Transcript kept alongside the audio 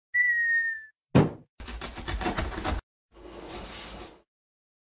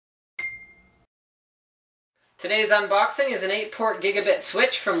Today's unboxing is an 8-port gigabit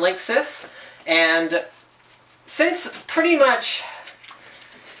switch from Linksys, and since pretty much,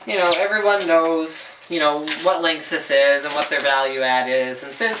 everyone knows, what Linksys is and what their value add is,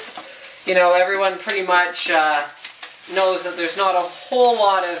 and since, everyone pretty much knows that there's not a whole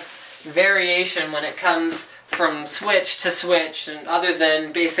lot of variation when it comes from switch to switch, and other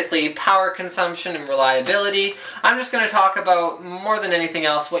than basically power consumption and reliability, I'm just going to talk about, more than anything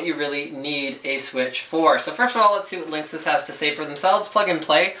else, what you really need a switch for. So first of all, let's see what Linksys has to say for themselves. Plug and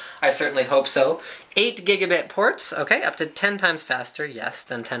play, I certainly hope so. 8 gigabit ports, okay, up to 10 times faster, yes,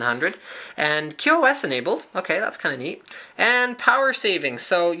 than 1000. And QoS enabled, okay, that's kind of neat. And power saving,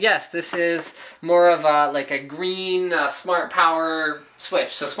 so yes, this is more of a, like a green smart power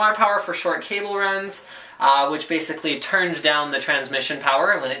switch. So smart power for short cable runs, which basically turns down the transmission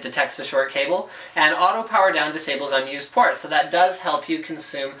power when it detects a short cable. And auto power down disables unused ports, so that does help you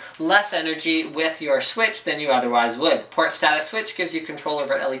consume less energy with your switch than you otherwise would. Port status switch gives you control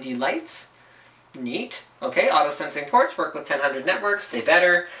over LED lights. Neat. Okay, auto-sensing ports work with 1000 networks, they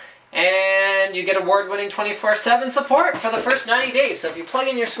better. And you get award-winning 24/7 support for the first 90 days. So if you plug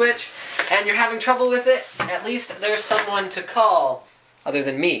in your switch and you're having trouble with it, at least there's someone to call other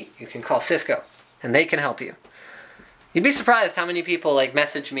than me. You can call Cisco, and they can help you. You'd be surprised how many people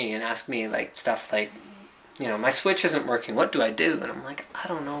message me and ask me stuff like, my switch isn't working, what do I do? And I'm like, I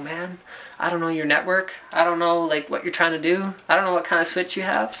don't know, man. I don't know your network. I don't know what you're trying to do. I don't know what kind of switch you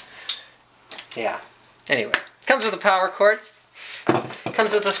have. Yeah. Anyway, comes with a power cord.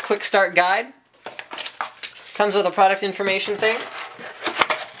 Comes with this quick start guide. Comes with a product information thing.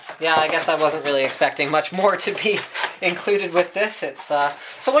 Yeah, I guess I wasn't really expecting much more to be included with this. It's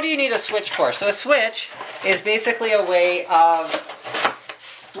so what do you need a switch for? So a switch is basically a way of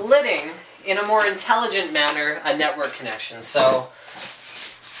splitting in a more intelligent manner a network connection. So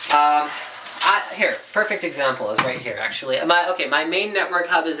here, perfect example is right here actually. My main network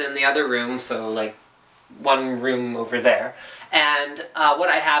hub is in the other room, so one room over there. And what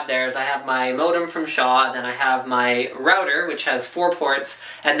I have there is I have my modem from Shaw, and then I have my router, which has 4 ports,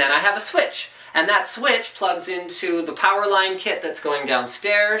 and then I have a switch. And that switch plugs into the power line kit that's going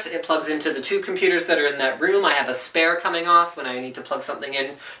downstairs. It plugs into the 2 computers that are in that room. I have a spare coming off when I need to plug something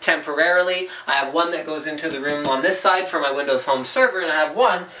in temporarily. I have one that goes into the room on this side for my Windows Home server, and I have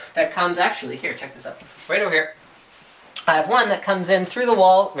one that comes, actually, here, check this out, right over here. I have one that comes in through the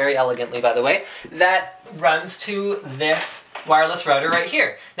wall, very elegantly by the way, that runs to this wireless router right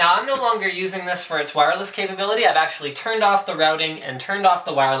here. Now I'm no longer using this for its wireless capability. I've actually turned off the routing and turned off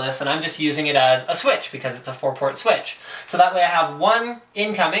the wireless, and I'm just using it as a switch because it's a 4-port switch. So that way I have one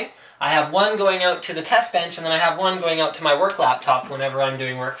incoming, I have one going out to the test bench, and then I have one going out to my work laptop whenever I'm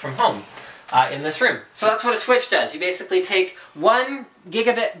doing work from home. In this room. So that's what a switch does. You basically take 1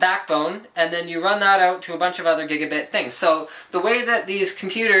 gigabit backbone and then you run that out to a bunch of other gigabit things. So the way that these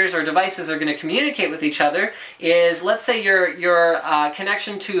computers or devices are going to communicate with each other is, let's say your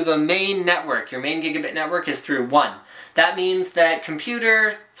connection to the main network, your main gigabit network is through 1. That means that a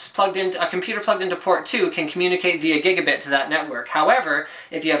computer plugged into port 2 can communicate via gigabit to that network. However,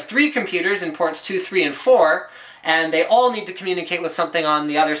 if you have 3 computers in ports 2, 3, and 4, and they all need to communicate with something on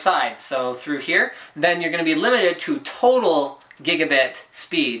the other side, so through here, then you're going to be limited to total gigabit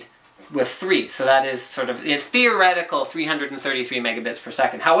speed with 3. So that is sort of a theoretical 333 megabits per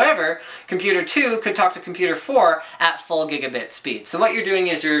second. However, computer 2 could talk to computer 4 at full gigabit speed. So what you're doing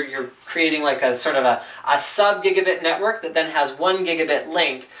is you're creating a sort of a sub-gigabit network that then has 1 gigabit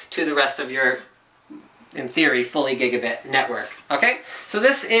link to the rest of your, in theory, fully gigabit network. Okay? So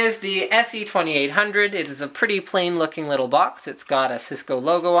this is the SE2800. It is a pretty plain looking little box. It's got a Cisco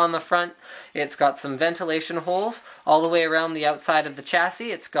logo on the front. It's got some ventilation holes all the way around the outside of the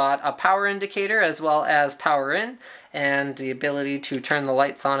chassis. It's got a power indicator as well as power in, and the ability to turn the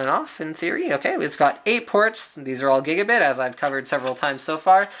lights on and off in theory. Okay, it's got 8 ports. These are all gigabit, as I've covered several times so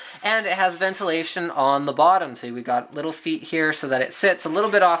far, and it has ventilation on the bottom. So we got little feet here so that it sits a little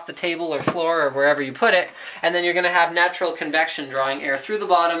bit off the table or floor or wherever you put it, and then you're going to have natural convection drawing air through the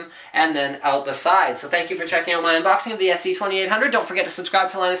bottom and then out the side. So thank you for checking out my unboxing of the SE2800. Don't forget to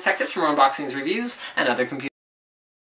subscribe to Linus Tech Tips for more unboxings, reviews, and other computer